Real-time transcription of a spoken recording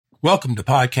Welcome to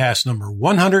podcast number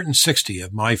 160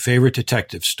 of My Favorite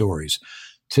Detective Stories.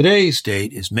 Today's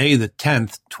date is May the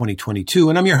 10th, 2022,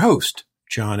 and I'm your host,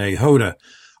 John A. Hoda.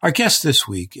 Our guest this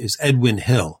week is Edwin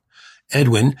Hill.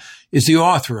 Edwin is the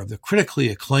author of the critically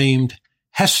acclaimed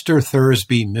Hester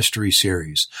Thursby mystery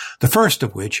series, the first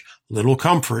of which, Little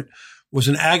Comfort, was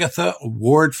an Agatha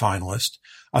Award finalist,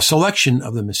 a selection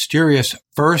of the mysterious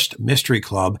First Mystery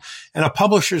Club, and a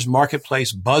Publishers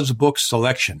Marketplace Buzz Books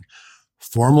selection.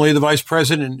 Formerly the vice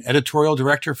president and editorial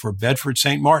director for Bedford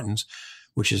St. Martin's,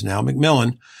 which is now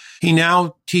Macmillan, he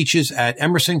now teaches at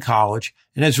Emerson College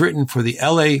and has written for the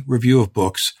LA Review of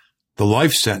Books, The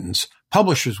Life Sentence,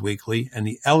 Publishers Weekly, and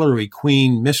the Ellery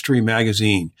Queen Mystery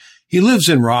Magazine. He lives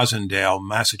in Rosendale,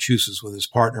 Massachusetts with his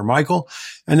partner Michael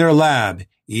and their lab,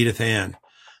 Edith Ann.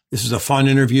 This is a fun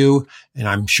interview, and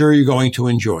I'm sure you're going to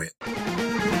enjoy it.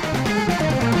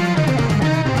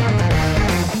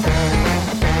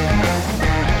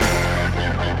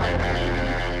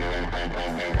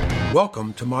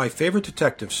 Welcome to My Favorite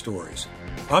Detective Stories.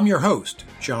 I'm your host,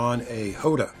 John A.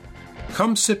 Hoda.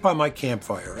 Come sit by my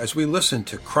campfire as we listen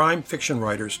to crime fiction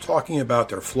writers talking about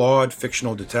their flawed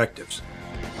fictional detectives.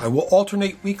 I will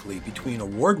alternate weekly between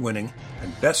award-winning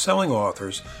and best-selling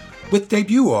authors with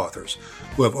debut authors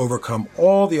who have overcome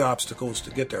all the obstacles to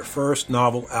get their first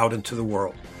novel out into the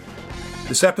world.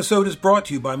 This episode is brought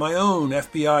to you by my own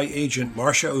FBI agent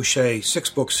Marcia O'Shea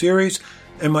 6-book series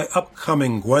and my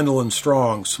upcoming Gwendolyn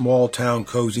Strong Small Town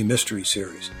Cozy Mystery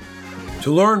series.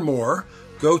 To learn more,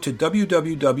 go to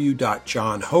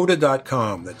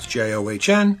www.johnhoda.com, that's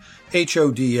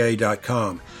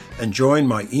JOHNHODA.com, and join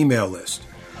my email list.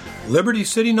 Liberty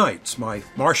City Nights, my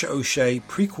Marcia O'Shea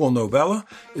prequel novella,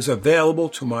 is available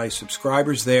to my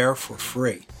subscribers there for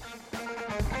free.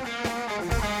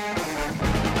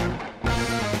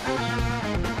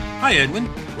 Hi, Edwin.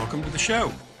 Welcome to the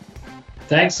show.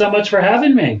 Thanks so much for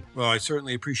having me. Well, I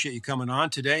certainly appreciate you coming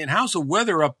on today. And how's the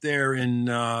weather up there in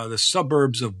the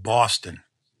suburbs of Boston?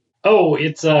 Oh,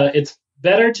 it's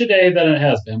better today than it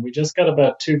has been. We just got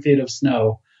about 2 feet of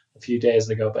snow a few days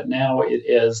ago, but now it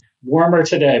is warmer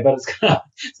today, but it's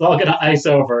all going to ice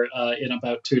over in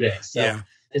about 2 days. So yeah.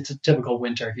 It's a typical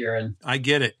winter here. And I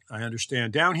get it. I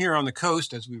understand. Down here on the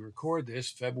coast, as we record this,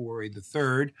 February the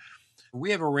 3rd,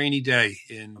 we have a rainy day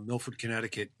in Milford,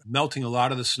 Connecticut, melting a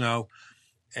lot of the snow.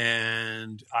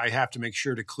 And I have to make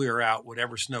sure to clear out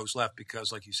whatever snow's left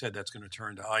because, like you said, that's going to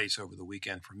turn to ice over the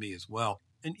weekend for me as well.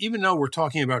 And even though we're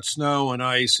talking about snow and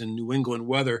ice and New England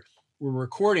weather, we're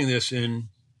recording this in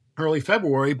early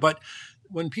February. But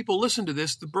when people listen to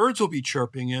this, the birds will be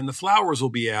chirping and the flowers will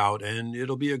be out and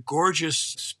it'll be a gorgeous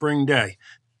spring day.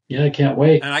 Yeah, I can't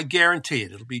wait. And I guarantee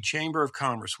it. It'll be Chamber of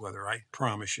Commerce weather, I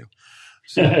promise you.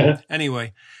 So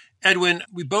anyway, Edwin,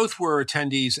 we both were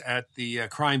attendees at the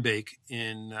Crime Bake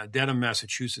in Dedham,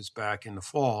 Massachusetts back in the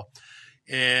fall,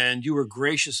 and you were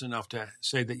gracious enough to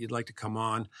say that you'd like to come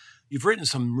on. You've written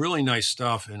some really nice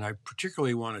stuff, and I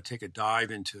particularly want to take a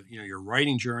dive into your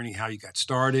writing journey, how you got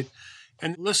started,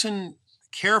 and listen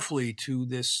carefully to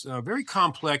this very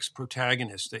complex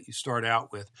protagonist that you start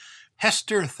out with,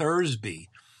 Hester Thursby.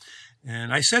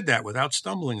 And I said that without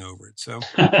stumbling over it, so...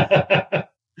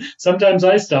 Sometimes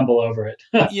I stumble over it.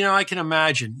 I can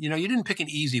imagine. You didn't pick an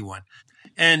easy one.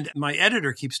 And my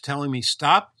editor keeps telling me,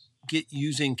 stop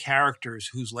using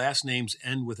characters whose last names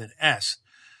end with an S,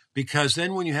 because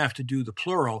then when you have to do the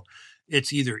plural,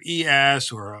 it's either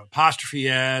ES or apostrophe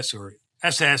S or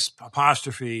SS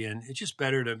apostrophe, and it's just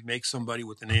better to make somebody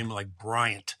with a name like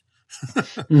Bryant.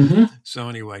 Mm-hmm. So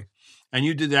anyway, and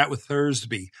you did that with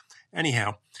Thursby.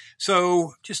 Anyhow,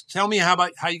 so just tell me how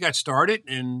you got started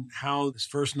and how this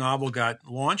first novel got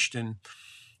launched, and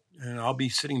I'll be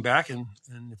sitting back, and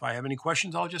if I have any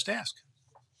questions, I'll just ask.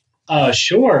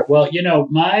 Sure. Well,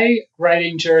 my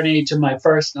writing journey to my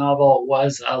first novel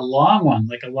was a long one,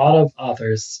 like a lot of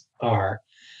authors are.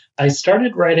 I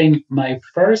started writing my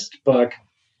first book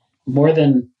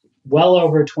well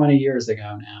over 20 years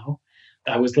ago now.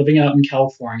 I was living out in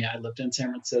California. I lived in San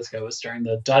Francisco. It was during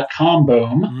the .com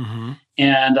boom. Mm-hmm.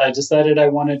 And I decided I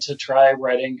wanted to try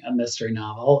writing a mystery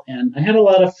novel. And I had a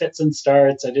lot of fits and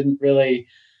starts. I didn't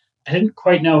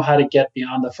quite know how to get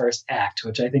beyond the first act,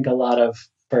 which I think a lot of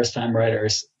first-time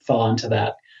writers fall into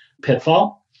that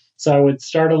pitfall. So I would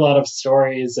start a lot of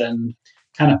stories and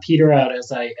kind of peter out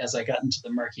as I got into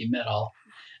the murky middle.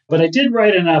 But I did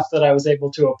write enough that I was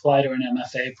able to apply to an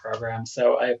MFA program.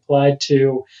 So I applied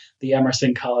to the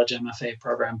Emerson College MFA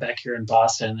program back here in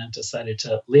Boston and decided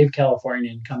to leave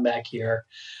California and come back here.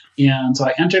 And so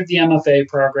I entered the MFA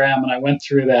program and I went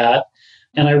through that.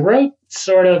 And I wrote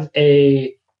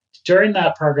during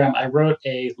that program, I wrote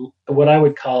what I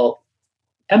would call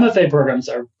MFA programs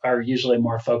are usually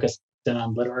more focused in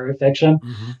on literary fiction.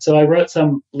 Mm-hmm. So I wrote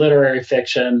some literary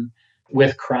fiction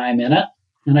with crime in it.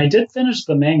 And I did finish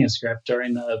the manuscript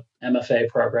during the MFA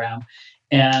program.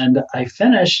 And I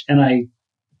finished, and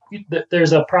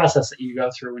there's a process that you go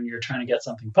through when you're trying to get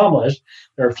something published.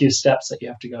 There are a few steps that you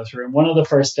have to go through. And one of the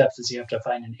first steps is you have to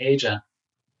find an agent.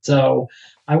 So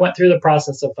I went through the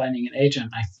process of finding an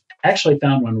agent. I actually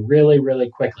found one really, really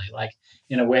quickly, like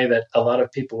in a way that a lot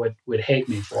of people would hate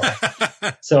me for.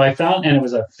 So I found, and it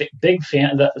was big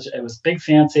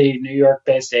fancy New York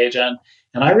based agent.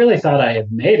 And I really thought I had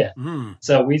made it. Mm.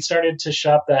 So we started to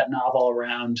shop that novel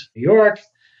around New York.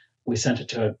 We sent it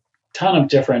to a ton of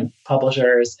different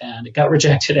publishers, and it got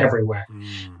rejected everywhere.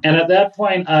 Mm. And at that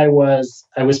point, I was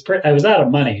out of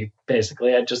money.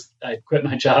 Basically, I quit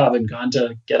my job and gone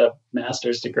to get a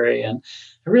master's degree, and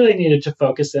I really needed to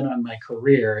focus in on my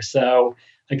career. So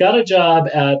I got a job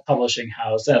at publishing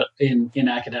house in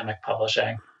academic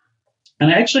publishing,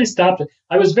 and I actually stopped.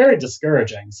 I was very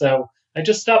discouraging, so I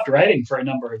just stopped writing for a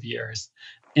number of years.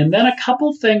 And then a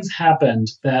couple things happened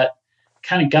that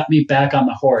kind of got me back on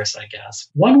the horse, I guess.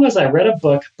 One was I read a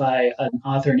book by an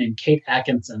author named Kate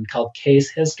Atkinson called Case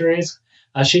Histories.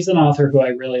 She's an author who I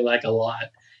really like a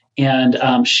lot.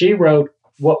 And she wrote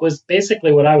what was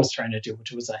basically what I was trying to do,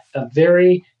 which was a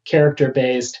very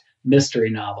character-based mystery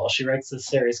novel. She writes this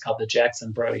series called the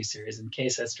Jackson Brodie series, and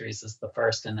Case Histories is the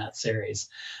first in that series.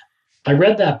 I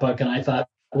read that book and I thought,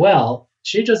 well,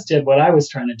 she just did what I was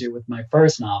trying to do with my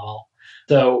first novel.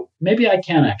 So maybe I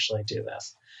can actually do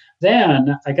this.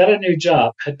 Then I got a new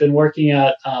job. I'd been working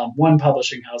at one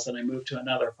publishing house, and I moved to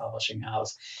another publishing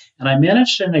house. And I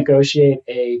managed to negotiate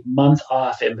a month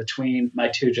off in between my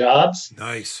two jobs.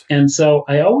 Nice. And so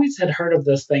I always had heard of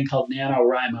this thing called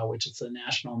NaNoWriMo, which is the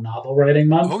National Novel Writing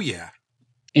Month. Oh, yeah.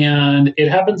 And it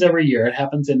happens every year. It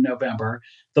happens in November.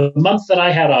 The month that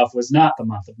I had off was not the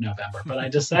month of November, but I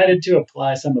decided to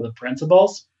apply some of the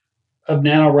principles of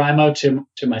NaNoWriMo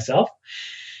to myself.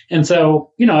 And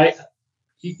so,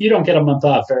 you don't get a month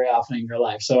off very often in your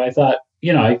life. So I thought,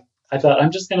 I thought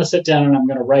I'm just going to sit down and I'm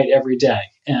going to write every day.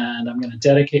 And I'm going to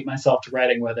dedicate myself to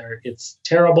writing, whether it's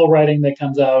terrible writing that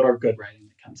comes out or good writing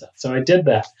that comes out. So I did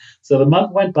that. So the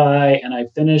month went by and I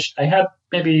finished. I had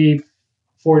maybe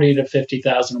 40 to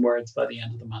 50,000 words by the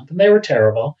end of the month. And they were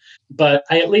terrible, but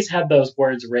I at least had those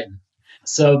words written.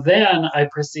 So then I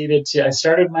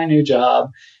started my new job,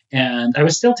 and I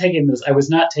was still I was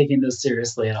not taking this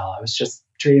seriously at all. I was just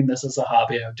treating this as a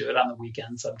hobby. I would do it on the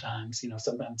weekend sometimes.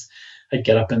 Sometimes I'd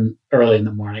get up early in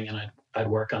the morning and I'd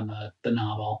work on the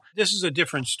novel. This is a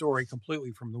different story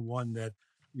completely from the one that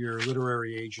your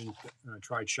literary agent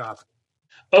tried shopping.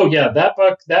 Oh yeah, that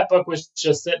book was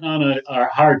just sitting on our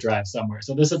hard drive somewhere.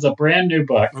 So this is a brand new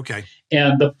book. Okay.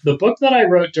 And the book that I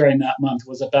wrote during that month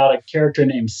was about a character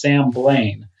named Sam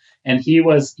Blaine. And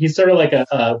he's sort of like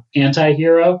a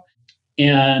anti-hero.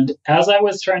 And as I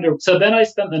was so then I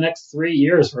spent the next 3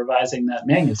 years revising that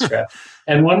manuscript.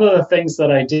 And one of the things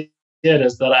that I did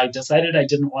is that I decided I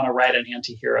didn't want to write an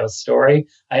anti-hero story.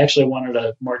 I actually wanted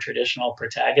a more traditional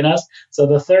protagonist. So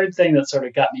the third thing that sort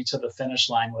of got me to the finish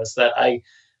line was that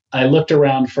I looked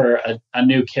around for a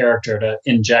new character to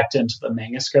inject into the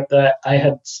manuscript that I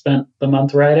had spent the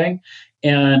month writing.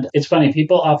 And it's funny,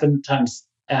 people oftentimes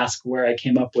ask where I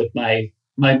came up with my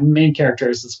main character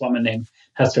is this woman named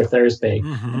Hester Thursby.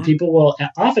 Mm-hmm. And people will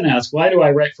often ask, why do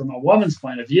I write from a woman's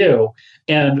point of view?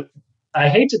 And I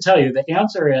hate to tell you, the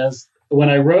answer is, when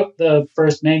I wrote the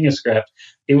first manuscript,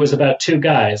 it was about two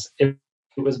guys. It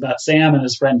was about Sam and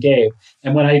his friend Gabe.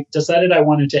 And when I decided I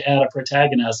wanted to add a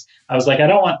protagonist, I was like, I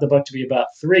don't want the book to be about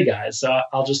three guys, so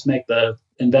I'll just make the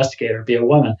investigator be a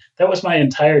woman. That was my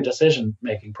entire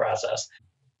decision-making process.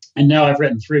 And now I've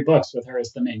written 3 books with her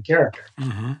as the main character.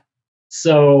 Mm-hmm.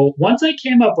 So once I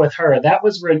came up with her, that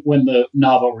was when the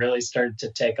novel really started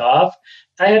to take off.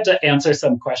 I had to answer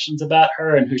some questions about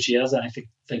her and who she is, and I think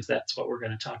that's what we're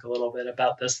going to talk a little bit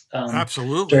about this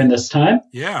Absolutely during this time.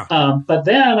 Yeah. But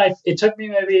then it took me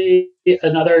maybe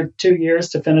another 2 years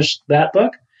to finish that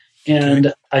book, and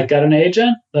okay. I got an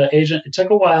agent. It took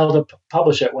a while to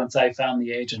publish it once I found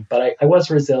the agent, but I was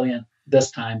resilient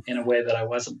this time in a way that I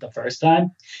wasn't the first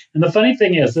time. And the funny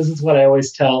thing is, this is what I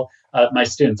always tell my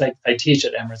students. I teach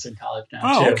at Emerson College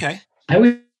now, too. Okay. I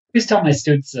always tell my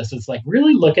students this. It's like,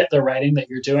 really look at the writing that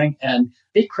you're doing and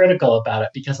be critical about it.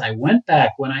 Because I went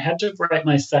back when I had to write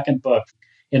my second book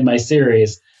in my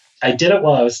series. I did it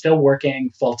while I was still working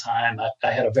full time.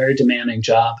 I had a very demanding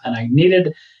job, and I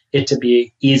needed it to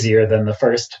be easier than the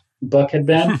first book had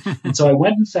been. And so I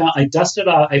went and I dusted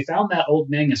off. I found that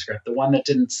old manuscript, the one that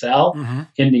didn't sell mm-hmm.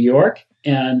 in New York.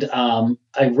 And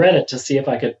I read it to see if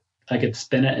I could could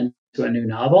spin it into a new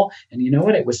novel. And you know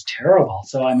what? It was terrible.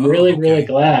 So I'm really, okay. really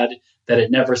glad that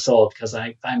it never sold, because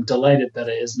I'm delighted that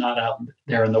it is not out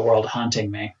there in the world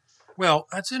haunting me. Well,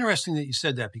 that's interesting that you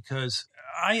said that, because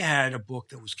I had a book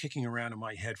that was kicking around in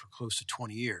my head for close to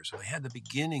 20 years. I had the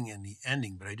beginning and the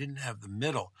ending, but I didn't have the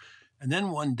middle. And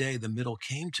then one day the middle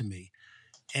came to me,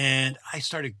 and I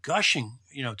started gushing,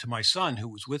 to my son, who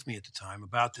was with me at the time,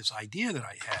 about this idea that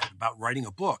I had about writing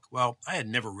a book. Well, I had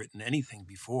never written anything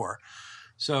before.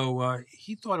 So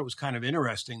he thought it was kind of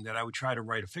interesting that I would try to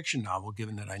write a fiction novel,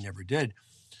 given that I never did.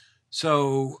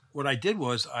 So what I did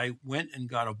was I went and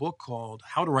got a book called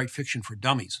How to Write Fiction for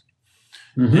Dummies.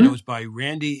 Mm-hmm. And it was by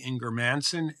Randy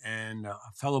Ingermanson and a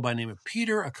fellow by the name of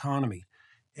Peter Economy.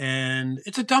 And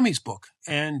it's a dummies book.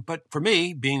 But for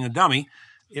me, being a dummy,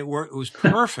 it was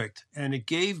perfect. And it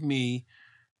gave me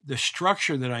the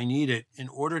structure that I needed in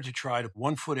order to try to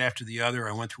one foot after the other.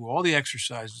 I went through all the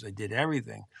exercises. I did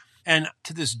everything. And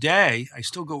to this day, I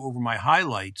still go over my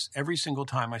highlights every single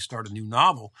time I start a new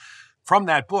novel from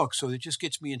that book. So it just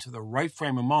gets me into the right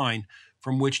frame of mind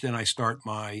from which then I start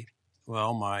my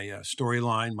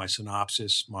storyline, my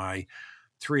synopsis, my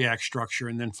 3-act structure,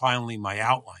 and then finally my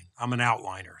outline. I'm an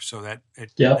outliner, so that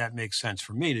makes sense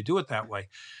for me to do it that way.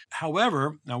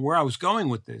 However, now where I was going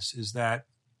with this is that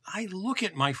I look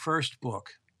at my first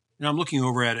book, and I'm looking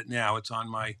over at it now. It's on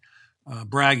my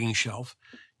bragging shelf.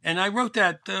 And I wrote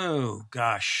that,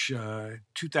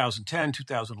 2010,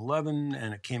 2011,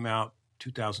 and it came out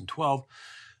 2012.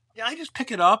 Yeah, I just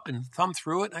pick it up and thumb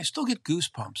through it, and I still get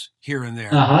goosebumps here and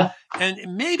there. Uh-huh.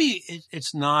 And maybe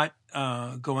it's not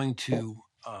going to,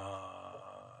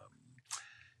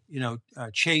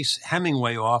 chase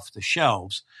Hemingway off the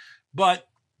shelves. But,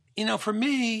 for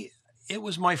me, it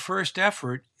was my first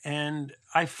effort, and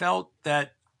I felt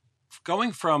that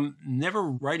going from never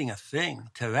writing a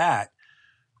thing to that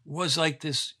was like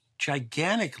this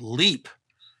gigantic leap.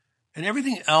 And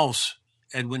everything else,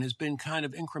 Edwin, has been kind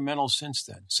of incremental since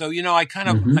then. So, I kind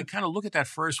of look at that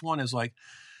first one as like,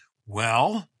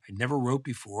 well, I never wrote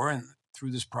before. And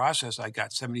through this process, I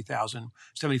got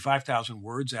 75,000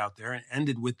 words out there and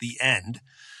ended with the end.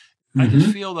 I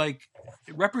just feel like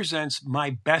it represents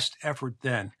my best effort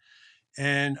then.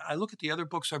 And I look at the other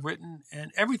books I've written,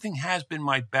 and everything has been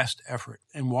my best effort.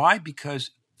 And why? Because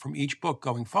from each book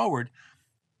going forward,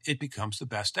 it becomes the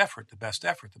best effort,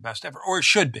 or it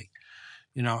should be.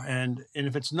 And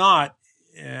if it's not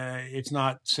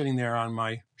sitting there on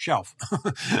my shelf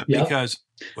because,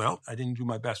 well, I didn't do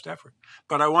my best effort.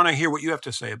 But I want to hear what you have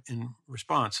to say in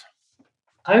response.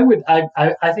 I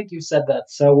think you said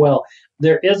that so well.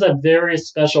 There is a very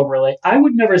special I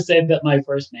would never say that my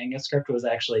first manuscript was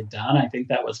actually done. I think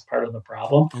that was part of the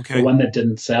problem. Okay. The one that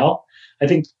didn't sell. I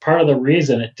think part of the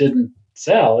reason it didn't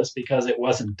sell is because it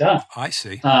wasn't done. I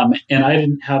see. And I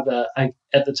didn't have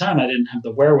at the time I didn't have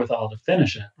the wherewithal to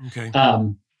finish it. Okay.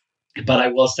 But I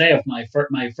will say, if my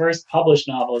first published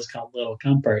novel is called Little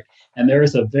Comfort, and there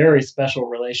is a very special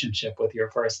relationship with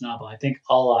your first novel. I think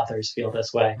all authors feel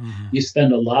this way. Mm-hmm. You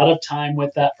spend a lot of time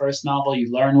with that first novel. You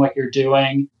learn what you're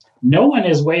doing. No one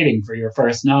is waiting for your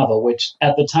first novel, which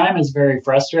at the time is very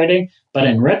frustrating. But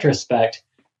in retrospect,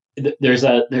 there's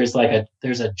a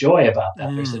joy about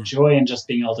that. There's a joy in just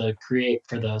being able to create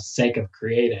for the sake of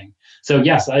creating. So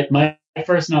yes, my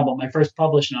first novel, my first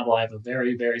published novel, I have a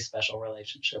very, very special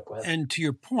relationship with. And to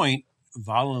your point,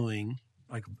 volleying,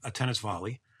 like a tennis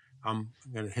volley, I'm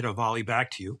going to hit a volley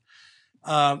back to you.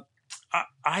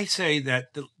 I say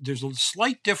that there's a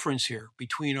slight difference here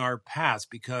between our paths,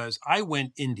 because I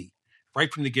went indie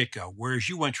right from the get-go, whereas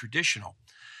you went traditional.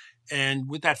 And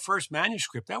with that first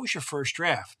manuscript, that was your first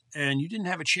draft. And you didn't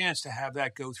have a chance to have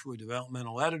that go through a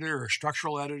developmental editor or a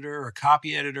structural editor or a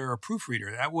copy editor or a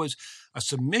proofreader. That was a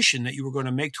submission that you were going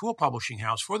to make to a publishing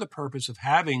house for the purpose of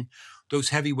having those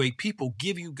heavyweight people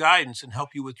give you guidance and help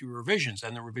you with your revisions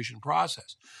and the revision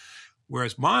process.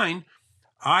 Whereas mine,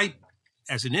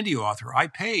 as an indie author, I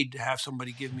paid to have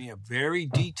somebody give me a very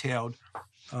detailed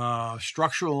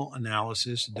structural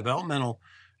analysis, developmental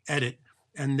edit,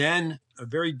 and then a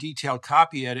very detailed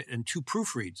copy edit and 2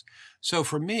 proofreads. So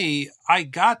for me, I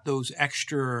got those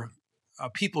extra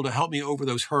people to help me over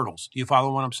those hurdles. Do you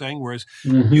follow what I'm saying? Whereas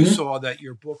you saw that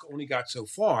your book only got so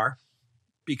far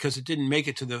because it didn't make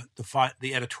it to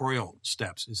the editorial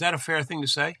steps. Is that a fair thing to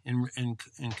say in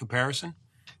comparison?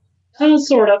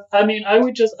 Sort of. I mean, I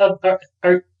would just of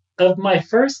my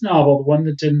first novel, the one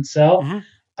that didn't sell,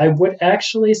 I would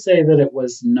actually say that it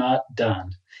was not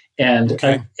done. And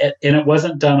and it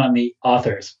wasn't done on the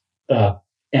author's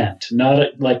end.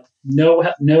 I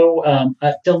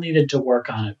still needed to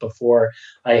work on it before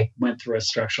I went through a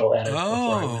structural edit. Before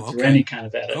I went through any kind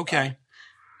of edit. Okay.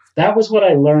 that was what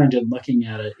I learned in looking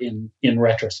at it in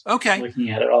retrospect, Okay. looking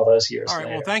at it all those years All right.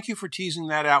 later. Well, thank you for teasing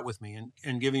that out with me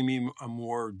and giving me a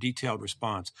more detailed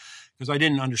response, because I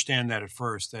didn't understand that at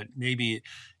first, that maybe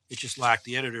it just lacked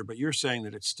the editor, but you're saying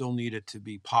that it still needed to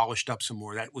be polished up some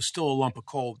more. That was still a lump of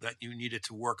coal that you needed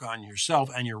to work on yourself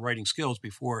and your writing skills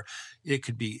before it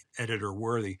could be editor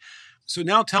worthy. So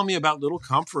now tell me about Little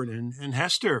Comfort and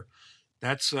Hester.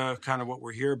 That's kind of what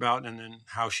we're here about, and then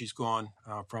how she's gone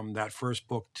from that first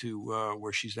book to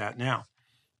where she's at now.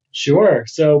 Sure.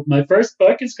 So my first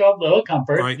book is called Little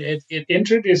Comfort. Right. It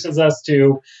introduces us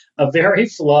to a very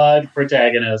flawed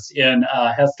protagonist in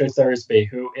Hester Thursby,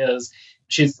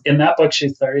 she's in that book,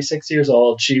 she's 36 years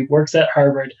old. She works at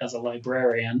Harvard as a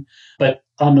librarian, but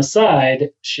on the side,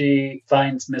 she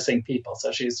finds missing people.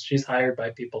 So she's hired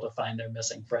by people to find their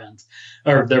missing friends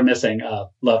or their missing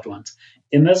loved ones.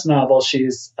 In this novel,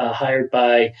 she's hired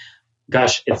by,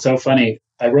 gosh, it's so funny.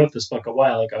 I wrote this book a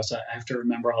while ago, so I have to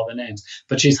remember all the names.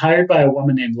 But she's hired by a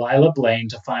woman named Lila Blaine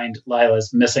to find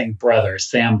Lila's missing brother,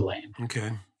 Sam Blaine.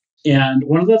 Okay. And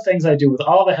one of the things I do with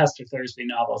all the Hester Thursby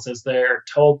novels is they're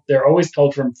always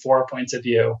told from 4 points of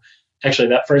view. Actually,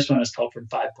 that first one is told from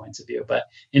 5 points of view, but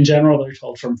in general, they're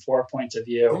told from 4 points of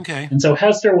view. Okay. And so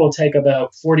Hester will take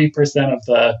about 40% of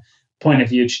the point of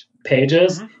view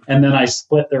pages, and then I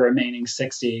split the remaining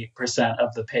 60%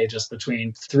 of the pages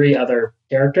between 3 other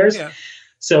characters. Yeah.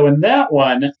 So in that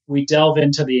one, we delve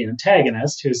into the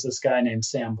antagonist, who's this guy named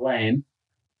Sam Blaine,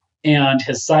 and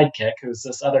his sidekick, who's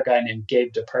this other guy named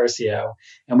Gabe DePercio.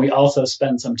 And we also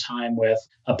spend some time with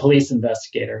a police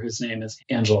investigator whose name is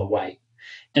Angela White.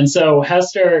 And so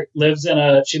Hester lives in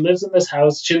this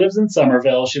house. She lives in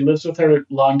Somerville. She lives with her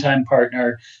longtime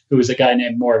partner, who is a guy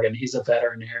named Morgan. He's a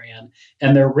veterinarian.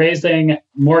 And they're raising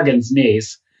Morgan's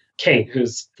niece, Kate,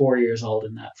 who's 4 years old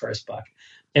in that first book.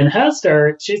 And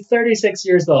Hester, she's 36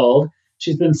 years old.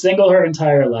 She's been single her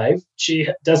entire life. She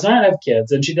does not have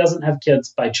kids, and she doesn't have kids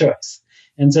by choice.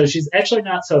 And so she's actually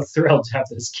not so thrilled to have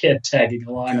this kid tagging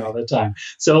along all the time.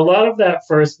 So a lot of that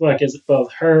first book is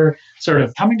both her sort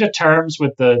of coming to terms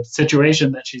with the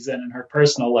situation that she's in her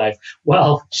personal life,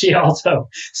 while she also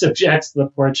subjects the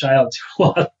poor child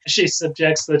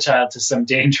the child to some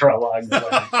danger along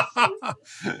the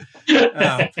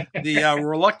way. The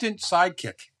reluctant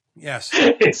sidekick. Yes.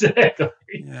 Exactly.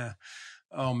 Yeah.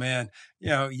 Oh man.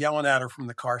 Yelling at her from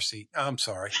the car seat. I'm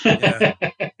sorry. Yeah.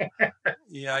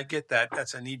 Yeah, I get that.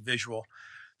 That's a neat visual.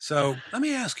 So let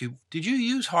me ask you, did you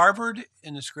use Harvard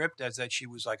in the script as that she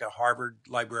was like a Harvard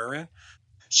librarian?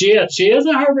 She is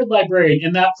a Harvard librarian.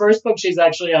 In that first book, she's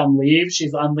actually on leave.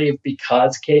 She's on leave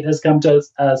because Kate has come to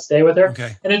stay with her.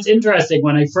 Okay. And it's interesting.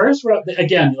 When I first wrote,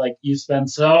 again, like you spend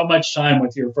so much time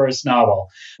with your first novel,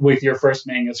 with your first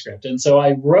manuscript. And so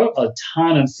I wrote a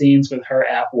ton of scenes with her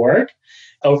at work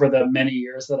over the many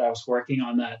years that I was working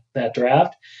on that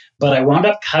draft. But I wound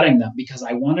up cutting them because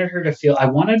I wanted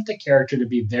the character to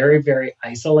be very, very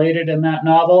isolated in that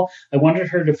novel. I wanted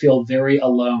her to feel very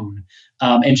alone.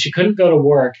 And she couldn't go to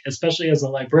work, especially as a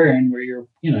librarian where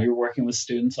you're working with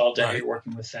students all day, You're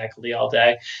working with faculty all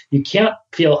day. You can't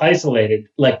feel isolated,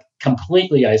 like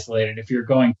completely isolated if you're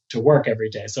going to work every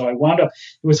day. So it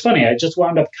was funny. I just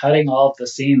wound up cutting all of the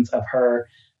scenes of her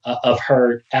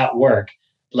at work.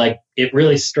 Like it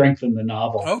really strengthened the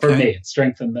novel for me. It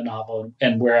strengthened the novel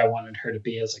and where I wanted her to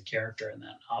be as a character in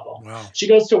that novel. Wow. She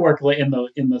goes to work in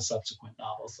the subsequent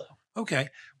novels, though. Okay.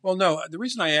 Well, no, the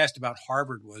reason I asked about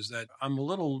Harvard was that I'm a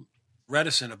little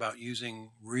reticent about using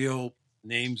real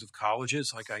names of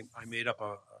colleges. Like I made up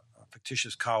a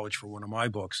fictitious college for one of my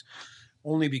books,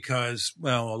 only because,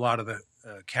 well, a lot of the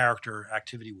character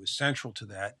activity was central to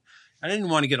that. I didn't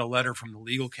want to get a letter from the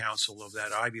legal counsel of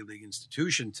that Ivy League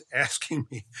institution asking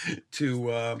me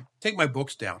to take my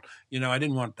books down. I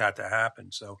didn't want that to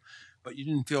happen. So, but you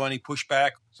didn't feel any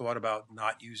pushback, thought about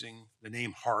not using the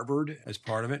name Harvard as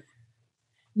part of it?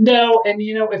 No. And,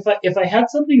 if I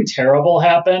had something terrible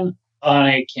happen on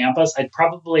a campus,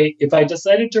 if I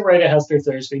decided to write a Hester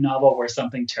Thursby novel where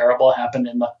something terrible happened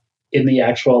in the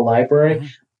actual library, mm-hmm.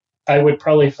 I would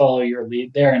probably follow your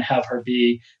lead there and have her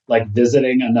be like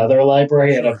visiting another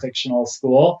library at a fictional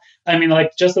school. I mean,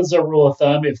 like just as a rule of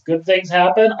thumb, if good things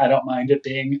happen, I don't mind it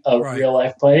being a real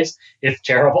life place. If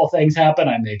terrible things happen,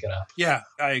 I make it up. Yeah,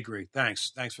 I agree.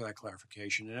 Thanks for that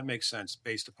clarification. And it makes sense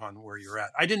based upon where you're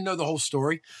at. I didn't know the whole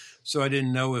story, so I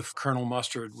didn't know if Colonel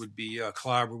Mustard would be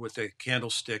collaborating with a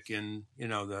candlestick in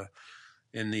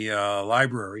the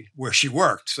library where she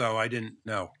worked. So I didn't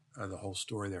know the whole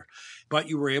story there. But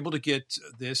you were able to get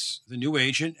the new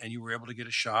agent, and you were able to get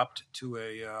it shopped to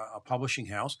a publishing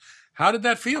house. How did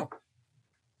that feel?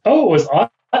 Oh, it was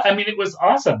awesome. I mean, it was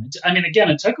awesome. I mean, again,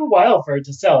 it took a while for it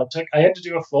to sell. I had to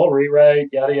do a full rewrite,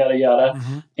 yada, yada, yada.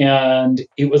 Mm-hmm. And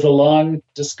it was a long,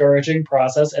 discouraging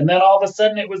process. And then all of a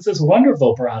sudden it was this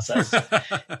wonderful process,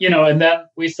 and then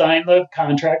we signed the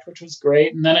contract, which was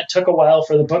great. And then it took a while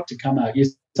for the book to come out.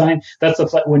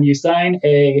 When you sign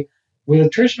with a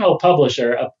traditional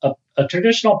publisher, a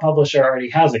traditional publisher already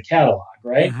has a catalog,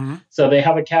 right? Mm-hmm. So they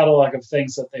have a catalog of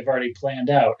things that they've already planned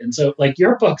out. And so like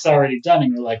your book's already done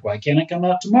and you're like, why can't it come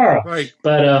out tomorrow? Right.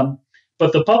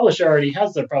 But the publisher already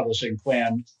has their publishing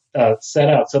plan set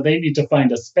out. So they need to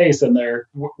find a space in there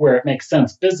where it makes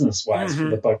sense business-wise for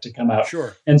the book to come out.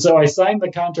 Sure. And so I signed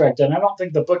the contract, and I don't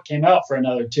think the book came out for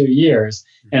another 2 years.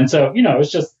 And so,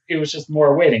 it was just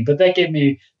more waiting. But that gave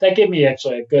me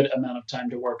actually a good amount of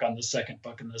time to work on the second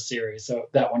book in the series. So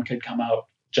that one could come out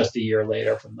just a year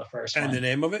later from the first one. And the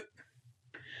name of it?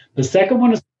 The second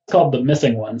one is called The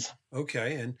Missing Ones.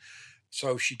 Okay. And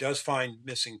so she does find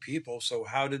missing people. So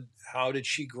how did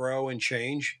she grow and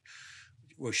change?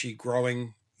 Was she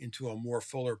growing into a more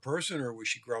fuller person, or was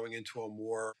she growing into a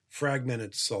more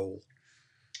fragmented soul?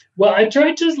 Well, I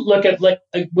tried to look at, like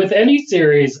with any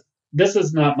series, this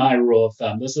is not my rule of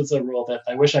thumb. This is a rule that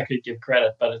I wish I could give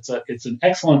credit, but it's an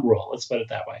excellent rule. Let's put it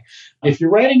that way. If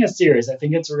you're writing a series, I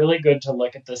think it's really good to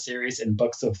look at the series in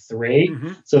books of 3,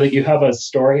 so that you have a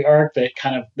story arc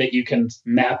that you can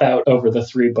map out over the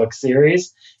 3-book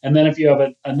series. And then if you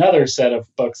have another set of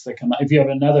books that come out, if you have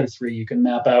another 3, you can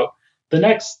map out the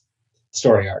next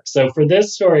story arc. So for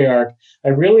this story arc, I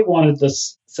really wanted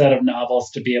this set of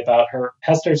novels to be about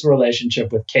Hester's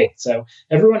relationship with Kate. So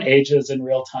everyone ages in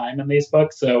real time in these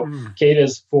books. So Kate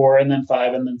is 4 and then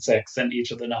 5 and then 6 in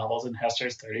each of the novels, and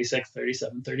Hester's 36,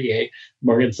 37, 38.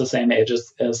 Morgan's the same age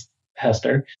as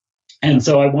Hester. And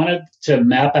so I wanted to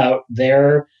map out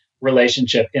their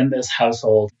relationship in this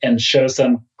household and show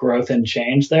some growth and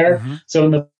change there. So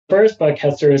in the first book,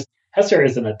 Hester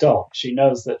is an adult. She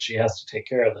knows that she has to take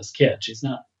care of this kid. She's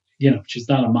not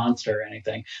a monster or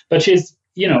anything, but she's,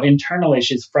 internally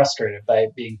she's frustrated by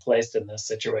being placed in this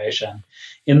situation.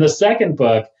 In the second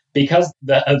book, because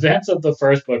the events of the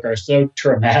first book are so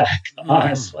traumatic,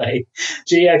 honestly,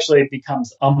 she actually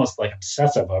becomes almost like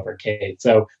obsessive over Kate.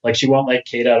 So like she won't let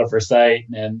Kate out of her sight.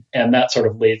 And that sort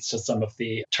of leads to some of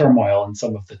the turmoil and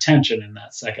some of the tension in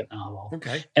that second novel.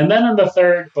 Okay. And then in the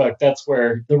third book, that's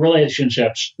where the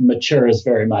relationship matures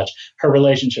very much. Her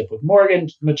relationship with Morgan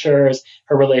matures.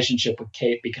 Her relationship with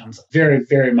Kate becomes very,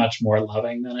 very much more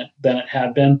loving than it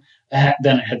had been.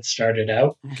 Than it had started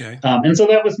out. Okay. And so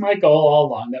that was my goal all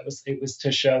along. It was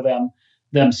to show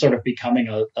them sort of becoming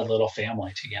a little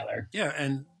family together. Yeah.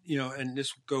 And, and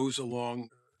this goes along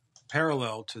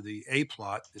parallel to the A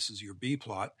plot. This is your B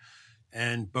plot,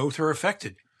 and both are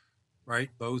affected, right?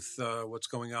 Both what's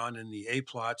going on in the A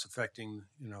plot's affecting,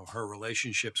 her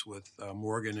relationships with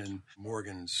Morgan and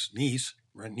Morgan's niece,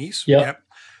 right? Niece. Yep.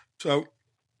 So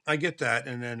I get that.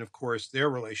 And then of course their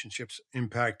relationships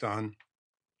impact on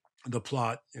the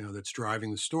plot, that's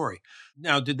driving the story.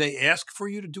 Now, did they ask for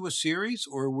you to do a series,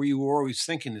 or were you always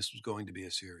thinking this was going to be a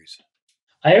series?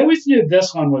 I always knew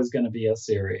this one was going to be a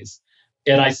series.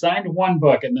 And I signed one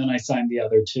book and then I signed the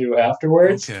other 2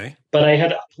 afterwards. Okay. But I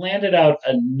had planned it out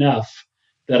enough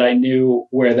that I knew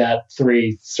where that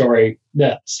story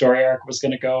arc was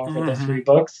going to go over the 3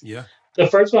 books. Yeah. The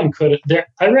first one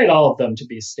I write all of them to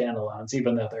be standalones,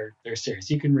 even though they're series.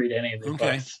 You can read any of the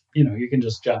books. You can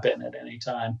just jump in at any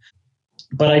time.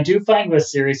 But I do find with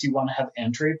series, you want to have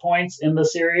entry points in the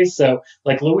series. So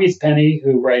like Louise Penny,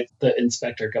 who writes the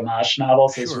Inspector Gamache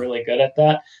novels, is really good at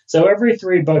that. So every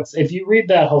 3 books, if you read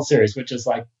that whole series, which is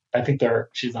like, I think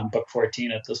she's on book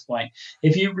 14 at this point.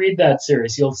 If you read that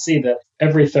series, you'll see that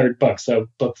every 3rd book, so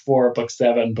book 4, book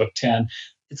 7, book 10,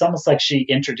 it's almost like she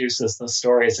introduces the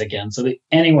stories again so that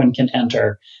anyone can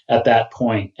enter at that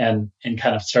point and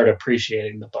kind of start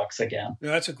appreciating the books again.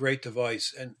 That's a great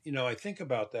device. And, I think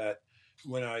about that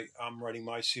when I'm writing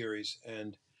my series,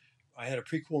 and I had a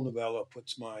prequel novella,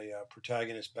 puts my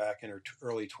protagonist back in her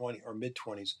early 20s or mid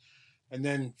 20s. And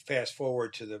then fast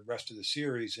forward to the rest of the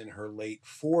series in her late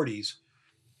 40s.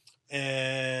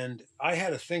 And I had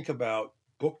to think about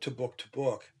book to book to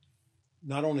book,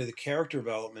 not only the character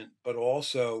development, but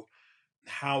also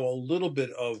how a little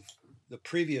bit of the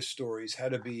previous stories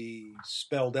had to be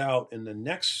spelled out in the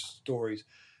next stories,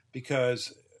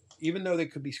 because even though they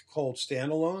could be called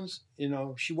standalones,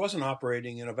 she wasn't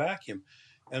operating in a vacuum.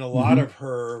 And a lot of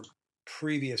her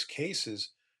previous cases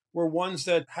were ones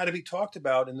that had to be talked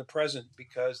about in the present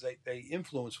because they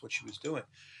influenced what she was doing.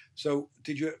 So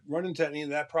did you run into any of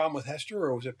that problem with Hester,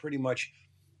 or was it pretty much,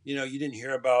 you didn't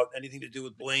hear about anything to do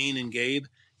with Blaine and Gabe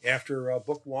after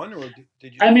book one, or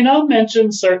did you? I mean, I'll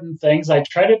mention certain things. I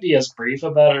try to be as brief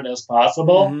about it as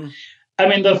possible. Mm-hmm. I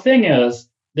mean, the thing is,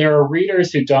 there are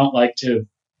readers who don't like to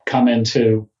come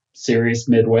into series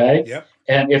midway. Yep.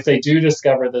 And if they do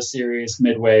discover the series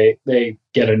midway, they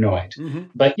get annoyed. Mm-hmm.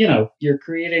 But, you're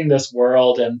creating this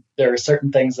world, and there are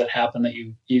certain things that happen that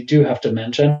you do have to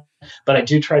mention. But I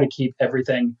do try to keep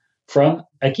everything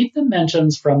I keep the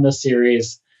mentions from the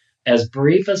series as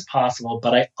brief as possible,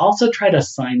 but I also try to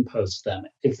signpost them,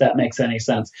 if that makes any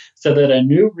sense, so that a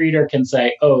new reader can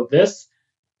say, oh,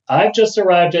 I've just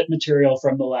arrived at material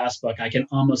from the last book. I can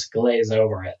almost glaze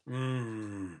over it.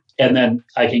 Mm. And then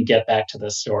I can get back to the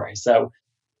story. So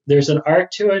there's an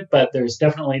art to it, but there's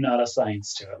definitely not a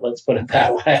science to it. Let's put it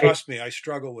that way. Trust me, I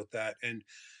struggle with that. And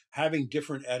having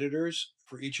different editors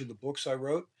for each of the books I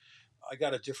wrote, I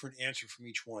got a different answer from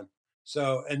each one.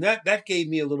 So, and that gave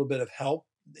me a little bit of help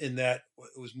in that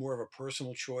it was more of a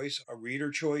personal choice, a reader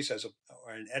choice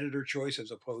or an editor choice, as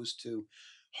opposed to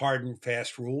hard and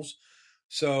fast rules.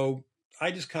 So I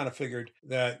just kind of figured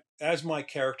that as my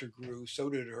character grew, so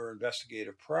did her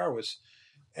investigative prowess.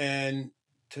 And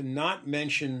to not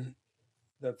mention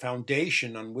the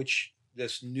foundation on which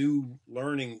this new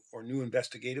learning or new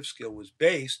investigative skill was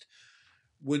based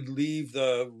would leave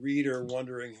the reader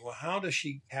wondering, well, how does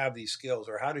she have these skills,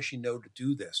 or how does she know to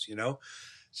do this,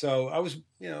 So I was,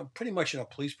 pretty much in a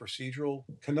police procedural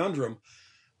conundrum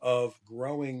of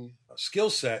growing a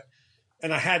skill set,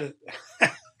 and I had to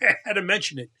I had to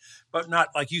mention it, but not,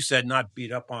 like you said, not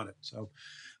beat up on it.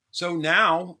 So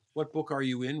now, what book are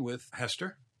you in with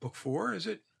Hester? Book 4, is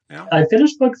it now? I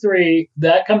finished book 3.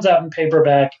 That comes out in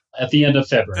paperback at the end of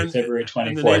February, February 24th.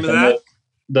 And the name of that?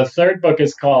 The third book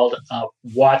is called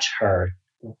Watch Her,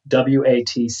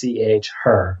 WATCH,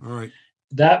 Her. All right.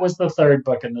 That was the third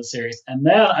book in the series. And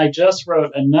then I just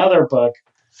wrote another book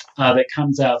that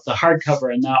comes out. The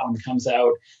hardcover in that one comes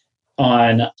out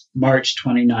on March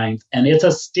 29th. And it's a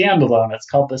standalone. It's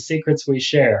called The Secrets We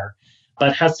Share.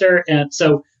 But Hester, and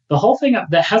so the whole thing,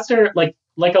 that Hester, like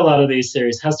a lot of these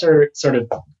series, Hester sort of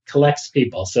collects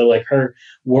people. So like her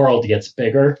world gets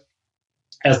bigger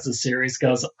as the series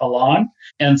goes along.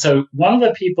 And so one of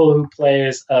the people who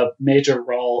plays a major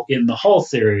role in the whole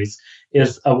series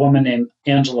is a woman named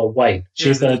Angela White.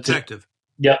 She's a detective.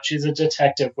 Yep, she's a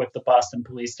detective with the Boston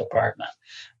Police Department.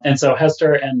 And so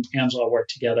Hester and Angela work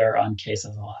together on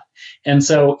cases a lot. And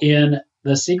so in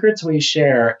The Secrets We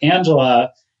Share,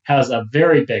 Angela has a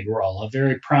very big role, a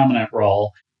very prominent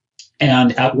role.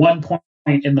 And at one point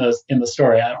in the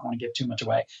story, I don't want to give too much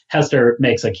away, Hester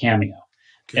makes a cameo.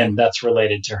 Okay. And that's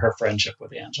related to her friendship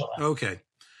with Angela. Okay.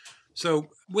 So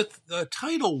with the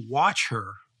title Watch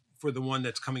Her, for the one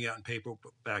that's coming out in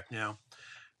paperback now,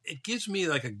 it gives me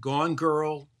like a Gone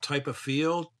Girl type of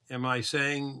feel. Am I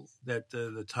saying that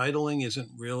the titling isn't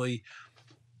really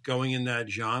going in that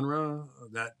genre,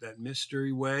 that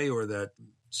mystery way, or that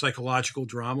psychological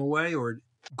drama way? Or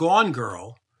Gone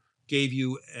Girl gave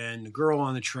you, and the girl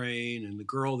on the train, and the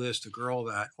girl this, the girl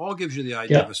that, all gives you the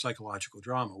idea of a psychological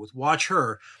drama. With Watch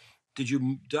Her, did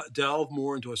you delve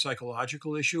more into a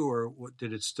psychological issue, or what,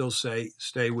 did it still stay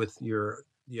with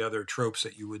the other tropes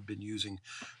that you had been using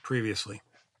previously?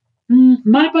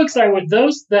 My books,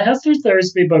 the Hester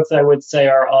Thursby books, I would say,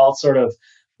 are all sort of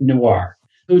noir,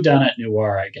 whodunit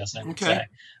noir, I guess I would say.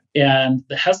 And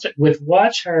the Hester, with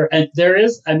Watch Her, and there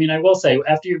is, I will say,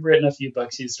 after you've written a few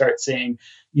books, you start seeing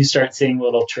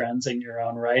little trends in your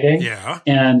own writing. Yeah.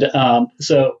 And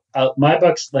so my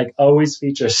books always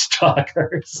feature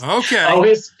stalkers. Okay.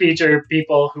 Always feature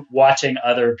people watching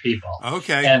other people.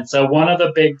 Okay. And so one of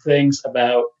the big things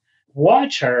about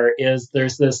Watch Her is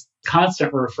there's this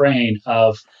constant refrain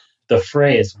of the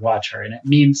phrase "watch her," and it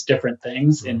means different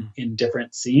things in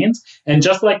different scenes. And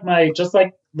just like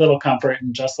Little Comfort,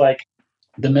 and just like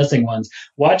The Missing Ones,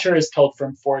 Watch Her is told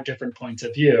from 4 different points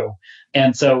of view,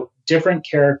 and so different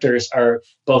characters are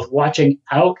both watching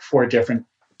out for different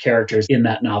characters in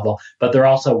that novel, but they're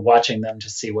also watching them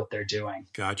to see what they're doing.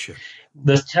 Gotcha.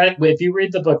 If you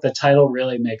read the book, the title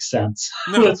really makes sense.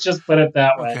 No. Let's just put it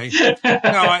that way. Okay. No,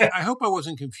 I hope I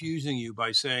wasn't confusing you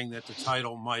by saying that the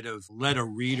title might have led a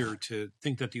reader to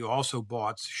think that the Also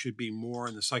Boughts should be more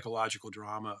in the psychological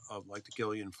drama of like the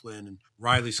Gillian Flynn and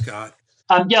Riley Scott.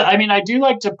 I do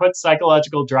like to put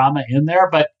psychological drama in there,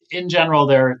 but in general,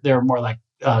 they're more like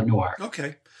noir.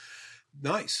 Okay.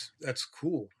 Nice. That's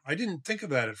cool. I didn't think of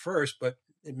that at first, but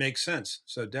it makes sense.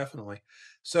 So definitely.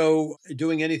 So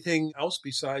doing anything else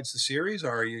besides the series?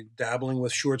 Are you dabbling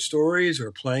with short stories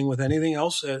or playing with anything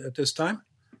else at this time?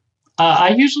 I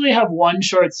usually have one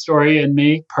short story in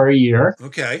me per year.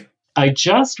 Okay. I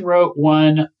just wrote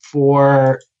one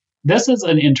for this is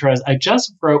an interest. I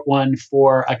just wrote one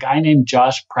for a guy named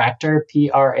Josh Prachter,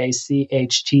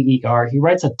 Prachter. He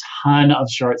writes a ton of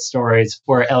short stories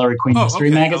for Ellery Queen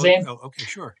Mystery Magazine. Okay,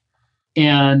 sure.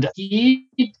 And he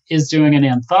is doing an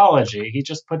anthology. He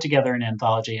just put together an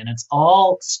anthology, and it's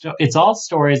all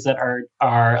stories that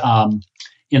are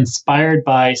inspired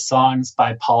by songs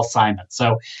by Paul Simon.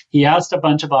 So he asked a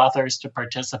bunch of authors to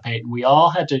participate, and we all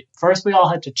had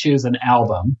to choose an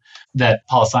album that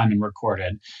Paul Simon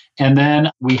recorded, and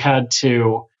then we had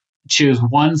to choose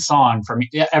one song from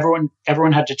everyone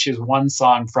had to choose one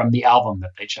song from the album that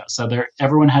they chose. So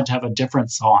everyone had to have a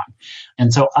different song.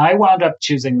 And so I wound up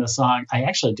choosing the song. I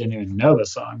actually didn't even know the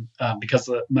song because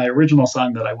my original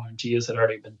song that I wanted to use had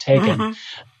already been taken. Mm-hmm.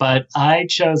 But I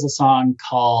chose a song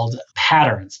called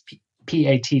Patterns,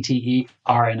 Patterns.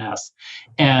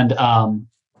 And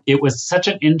it was such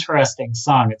an interesting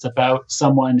song. It's about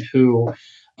someone who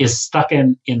is stuck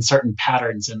in certain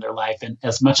patterns in their life. And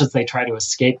as much as they try to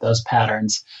escape those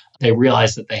patterns, they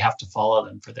realize that they have to follow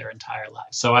them for their entire life.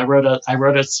 So I wrote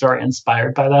a story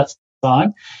inspired by that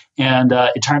song, and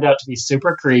it turned out to be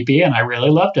super creepy, and I really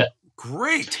loved it.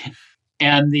 Great.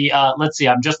 And let's see,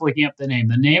 I'm just looking up the name.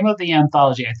 The name of the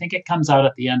anthology, I think it comes out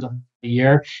at the end of the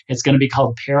year. It's going to be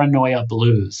called Paranoia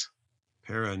Blues.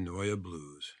 Paranoia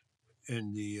Blues.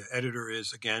 And the editor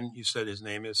is, again, you said his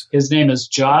name is? His name is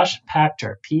Josh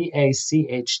Prachter,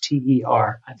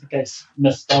 Pachter. I think I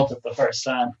misspelled it the first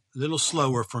time. A little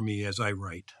slower for me as I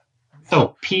write.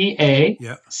 Oh, Pachter.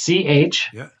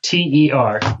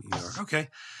 Okay.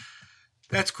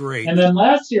 That's great. And then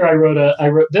last year I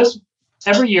wrote this.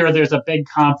 Every year there's a big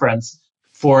conference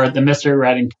for the mystery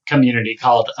writing community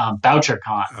called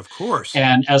BoucherCon. Of course.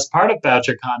 And as part of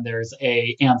BoucherCon, there's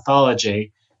a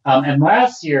anthology. And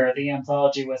last year, the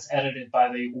anthology was edited by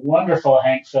the wonderful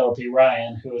Hank Philippi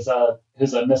Ryan, who's a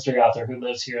mystery author who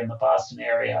lives here in the Boston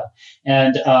area.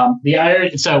 And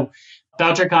so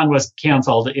BoucherCon was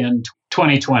canceled in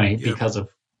 2020 because of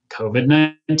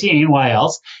COVID-19. Why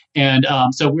else? And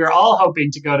so we were all hoping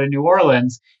to go to New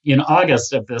Orleans in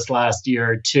August of this last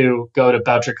year to go to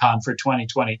BoucherCon for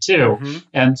 2022. Mm-hmm.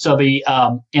 And so the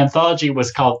anthology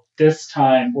was called This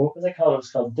Time. What was it called? It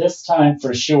was called This Time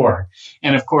for Sure.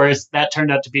 And of course, that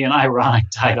turned out to be an ironic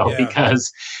title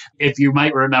because if you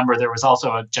might remember, there was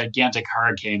also a gigantic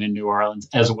hurricane in New Orleans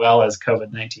as well as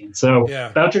COVID-19. So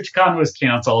BoucherCon was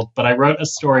canceled, but I wrote a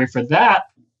story for that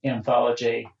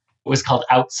anthology. It was called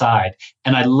Outside.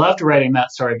 And I loved writing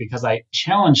that story because I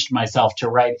challenged myself to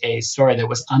write a story that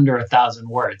was under 1,000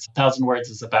 words. 1,000 words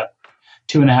is about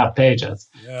 2.5 pages.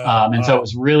 So it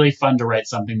was really fun to write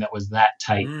something that was that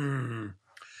tight. You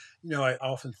know, I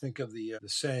often think of the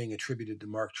saying attributed to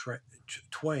Mark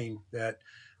Twain that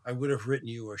I would have written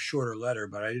you a shorter letter,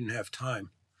 but I didn't have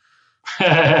time.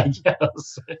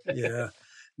 Yes. Yeah.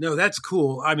 No, that's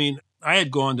cool. I mean, I had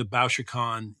gone to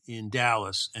BoucherCon in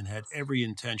Dallas and had every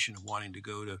intention of wanting to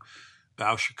go to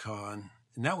BoucherCon,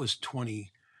 and that was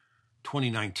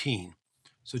 2019.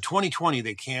 So 2020,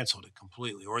 they canceled it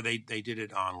completely, or they did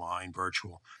it online,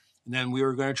 virtual. And then we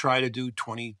were going to try to do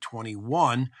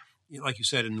 2021, like you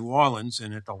said, in New Orleans,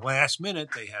 and at the last minute,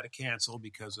 they had to cancel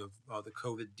because of the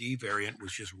COVID-D variant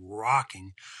was just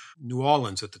rocking New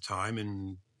Orleans at the time,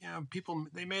 and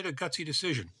they made a gutsy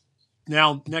decision.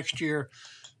 Now, next year,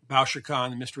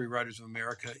 BoucherCon, the Mystery Writers of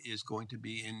America, is going to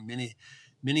be in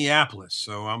Minneapolis.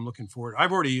 So I'm looking forward.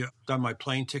 I've already done my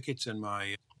plane tickets and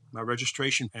my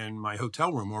registration and my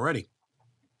hotel room already.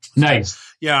 Nice. So,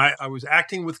 yeah, I was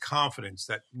acting with confidence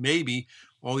that maybe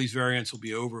all these variants will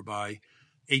be over by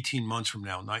 18 months from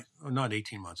now. Not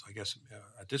 18 months. I guess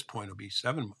at this point it'll be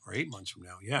 7 or 8 months from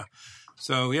now. Yeah.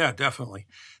 So, yeah, definitely.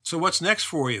 So what's next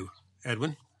for you,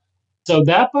 Edwin? So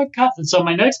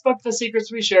my next book, The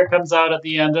Secrets We Share, comes out at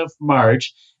the end of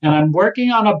March, and I'm working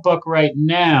on a book right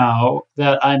now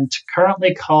that I'm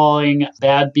currently calling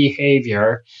Bad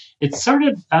Behavior.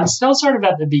 I'm still sort of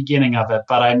at the beginning of it,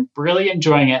 but I'm really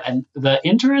enjoying it. And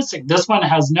this one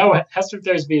has Hester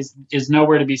Thursby is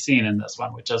nowhere to be seen in this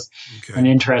one, which is an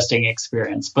interesting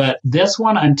experience. But this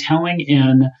one I'm telling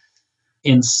in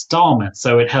installments.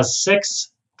 So it has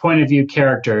 6 point of view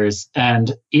characters,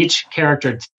 and each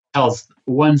character tells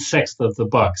 1/6 of the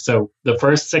book. So the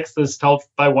first 6 is told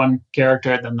by one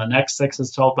character, then the next 6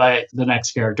 is told by the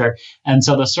next character. And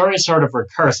so the story is sort of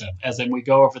recursive, as in we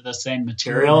go over the same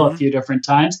material a few different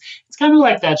times. It's kind of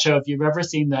like that show. If you've ever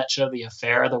seen that show, The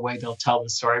Affair, the way they'll tell the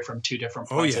story from 2 different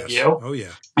points of view. Oh,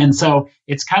 yeah. And so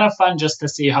it's kind of fun just to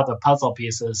see how the puzzle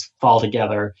pieces fall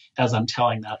together as I'm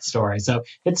telling that story. So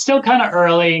it's still kind of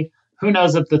early. Who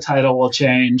knows if the title will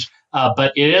change?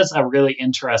 But it is a really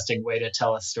interesting way to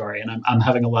tell a story, and I'm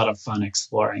having a lot of fun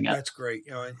exploring it. That's great.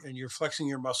 And you're flexing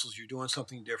your muscles. You're doing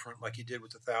something different, like you did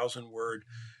with the 1,000-word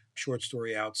short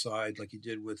story Outside, like you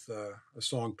did with a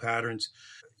song Patterns.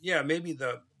 Yeah, maybe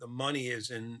the money is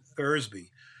in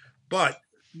Thursby, but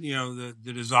the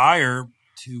desire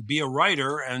to be a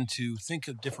writer and to think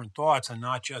of different thoughts and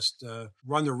not just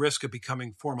run the risk of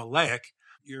becoming formulaic.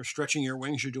 You're stretching your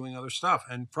wings, you're doing other stuff.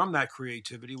 And from that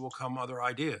creativity will come other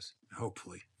ideas,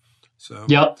 hopefully. So,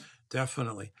 yep,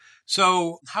 definitely.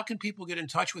 So how can people get in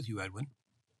touch with you, Edwin?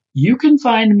 You can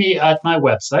find me at my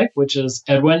website, which is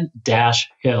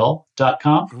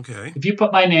edwin-hill.com. Okay. If you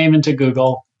put my name into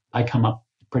Google, I come up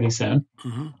pretty soon.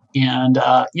 Mm-hmm. And,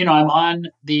 I'm on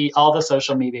all the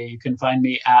social media. You can find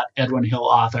me at Edwin Hill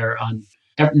Author on,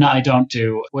 no, I don't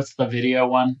do, what's the video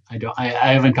one? I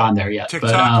haven't gone there yet.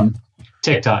 TikTok? But,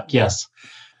 TikTok, yes.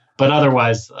 But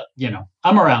otherwise,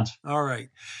 I'm around. All right.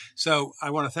 So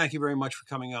I want to thank you very much for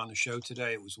coming on the show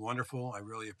today. It was wonderful. I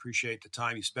really appreciate the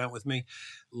time you spent with me.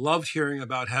 Loved hearing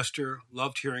about Hester.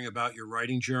 Loved hearing about your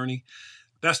writing journey.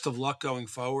 Best of luck going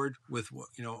forward with,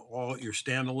 all your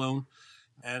standalone.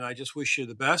 And I just wish you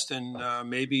the best. And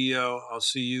maybe I'll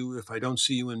see you. If I don't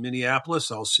see you in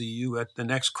Minneapolis, I'll see you at the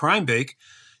next Crime Bake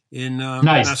in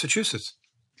Massachusetts.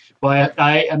 Well,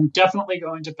 I am definitely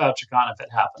going to Bouchercon if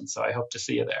it happens. So I hope to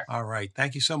see you there. All right.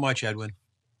 Thank you so much, Edwin.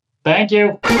 Thank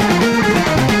you.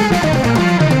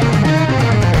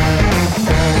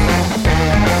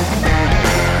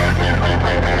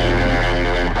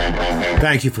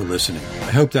 Thank you for listening.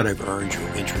 I hope that I've earned your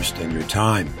interest and your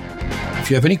time.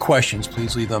 If you have any questions,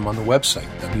 please leave them on the website,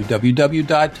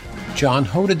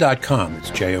 www.johnhoda.com. It's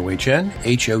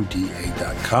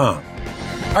JOHNHODA.com.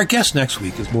 Our guest next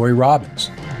week is Lori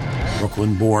Robbins.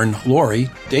 Brooklyn-born Lori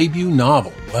debut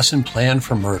novel, Lesson Plan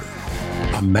for Murder,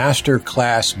 a master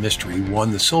class mystery,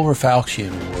 won the Silver Falchion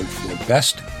Award for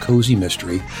Best Cozy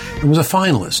Mystery and was a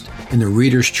finalist in the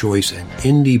Reader's Choice and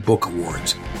Indie Book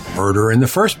Awards. Murder in the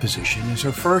First Position is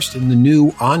her first in the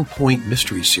new On Point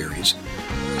mystery series,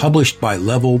 published by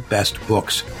Level Best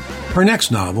Books. Her next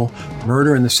novel,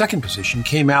 Murder in the Second Position,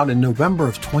 came out in November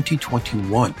of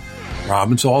 2021.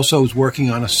 Robbins also is working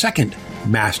on a second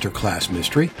masterclass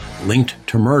mystery, Linked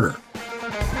to Murder.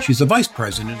 She's the vice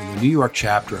president of the New York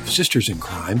chapter of Sisters in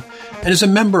Crime and is a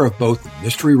member of both the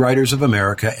Mystery Writers of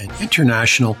America and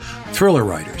International Thriller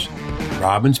Writers.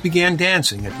 Robbins began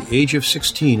dancing at the age of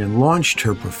 16 and launched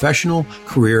her professional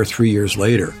career 3 years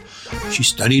later. She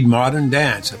studied modern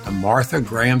dance at the Martha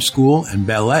Graham School and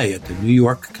ballet at the New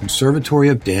York Conservatory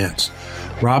of Dance.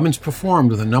 Robbins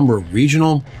performed with a number of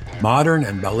regional, modern,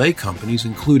 and ballet companies,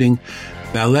 including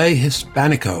Ballet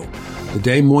Hispanico, the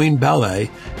Des Moines Ballet,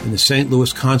 and the St.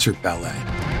 Louis Concert Ballet.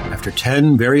 After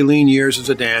 10 very lean years as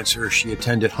a dancer, she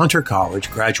attended Hunter College,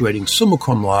 graduating summa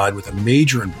cum laude with a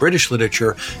major in British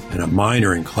literature and a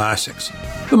minor in classics.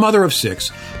 The mother of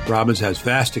 6, Robbins has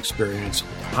vast experience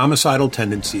with the homicidal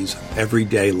tendencies of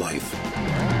everyday life.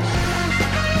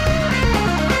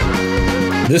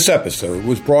 This episode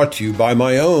was brought to you by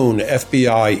my own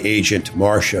FBI agent,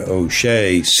 Marcia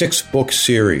O'Shea, 6-book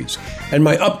series, and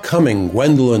my upcoming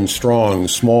Gwendolyn Strong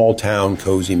Small Town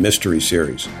Cozy Mystery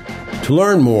series. To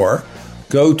learn more,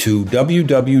 go to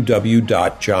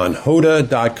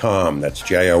www.johnhoda.com. That's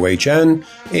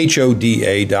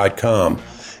JOHNHODA.com.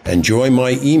 And join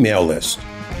my email list.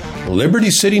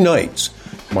 Liberty City Nights,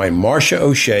 my Marcia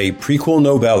O'Shea prequel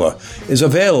novella, is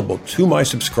available to my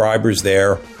subscribers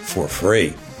there for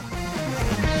free.